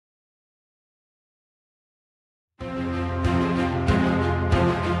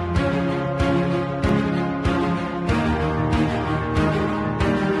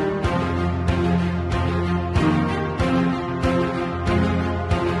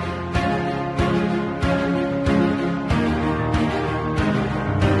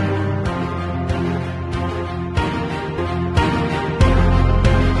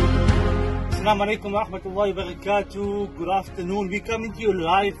Assalamu alaikum wa rahmatullahi wa barakatuh. Good afternoon. We're coming to you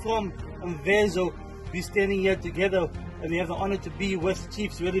live from Mvezo. We're standing here together and we have the honor to be with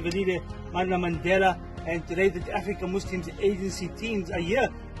Chief Zwelivelile Mandela. And today the African Muslims Agency teams are here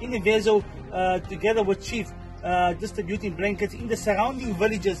in Mvezo together with Chief, distributing blankets in the surrounding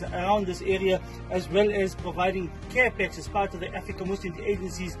villages around this area, as well as providing care packs as part of the African Muslims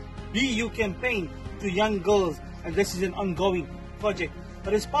Agency's BU campaign to young girls. And this is an ongoing project.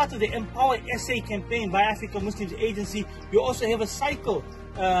 But as part of the Empower SA campaign by African Muslims Agency, we also have a cycle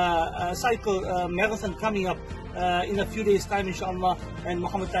marathon coming up in a few days' time, inshallah. And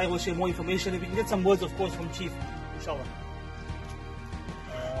Muhammad Tahir will share more information. If we can get some words, of course, from Chief, inshallah.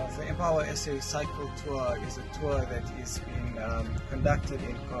 The Empower SA Cycle Tour is a tour that is being conducted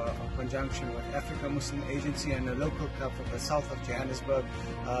in conjunction with African Muslim Agency and a local club from the south of Johannesburg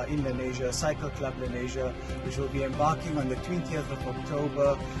in Lenasia, Cycle Club Lenasia, which will be embarking on the 20th of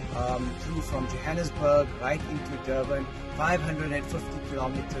October through from Johannesburg right into Durban, 550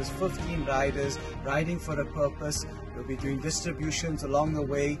 kilometers, 15 riders riding for a purpose. We'll be doing distributions along the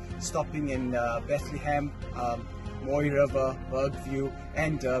way, stopping in Bethlehem, Moy River, Bergview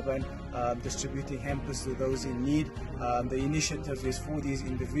and Durban, distributing hampers to those in need. The initiative is for these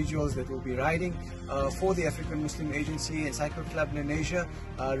individuals that will be riding for the African Muslim Agency and Cycle Club Lenasia,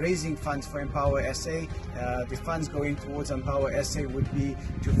 raising funds for Empower SA. The funds going towards Empower SA would be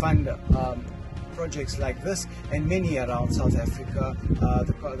to fund projects like this and many around South Africa.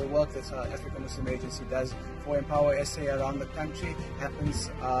 The work that African Muslim Agency does for Empower SA around the country happens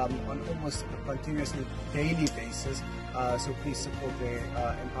on almost a continuously daily basis. So please support the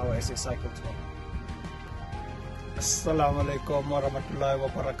Empower SA Cycle Tour. Assalamu alaikum wa rahmatullahi wa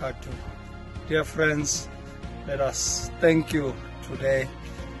barakatuh. Dear friends, let us thank you today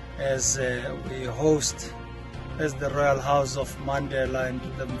as we host as the Royal House of Mandela and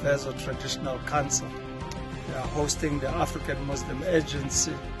the Mvezo Traditional Council. We are hosting the African Muslim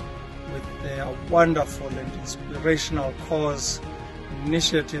Agency with their wonderful and inspirational cause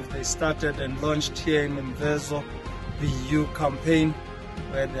initiative they started and launched here in Mvezo, the BU campaign,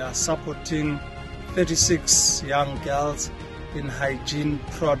 where they are supporting 36 young girls in hygiene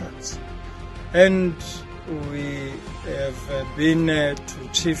products. And we have been to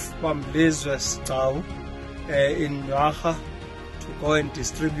Chief Mvezo in Nwacha to go and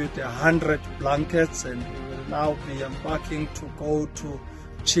distribute 100 blankets, and we will now be embarking to go to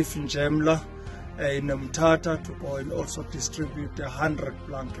Chief Njemla in Mtata to go and also distribute 100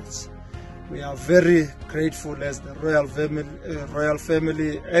 blankets. We are very grateful as the royal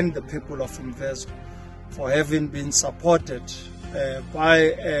family and the people of Mvezo for having been supported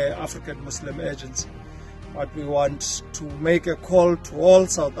by African Muslim Agency. But we want to make a call to all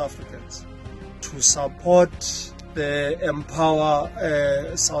South Africans to support the Empower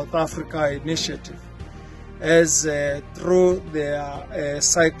South Africa initiative, as through their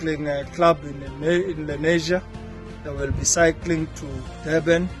cycling club in Lenasia, they will be cycling to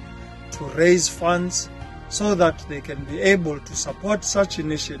Durban to raise funds so that they can be able to support such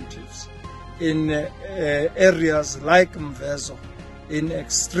initiatives in areas like Mvezo, in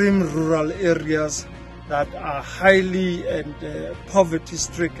extreme rural areas that are highly and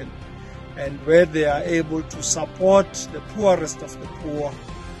poverty-stricken, and where they are able to support the poorest of the poor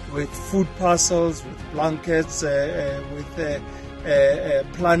with food parcels, with blankets, with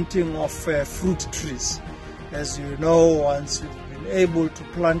planting of fruit trees. As you know, once you've been able to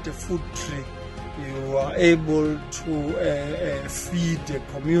plant a fruit tree, you are able to feed a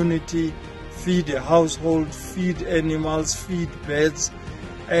community, feed a household, feed animals, feed birds.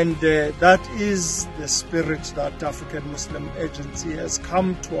 And that is the spirit that African Muslim Agency has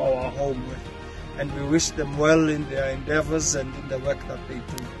come to our home with. And we wish them well in their endeavors and in the work that they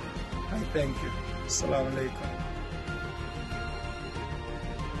do. I thank you. Assalamu alaikum.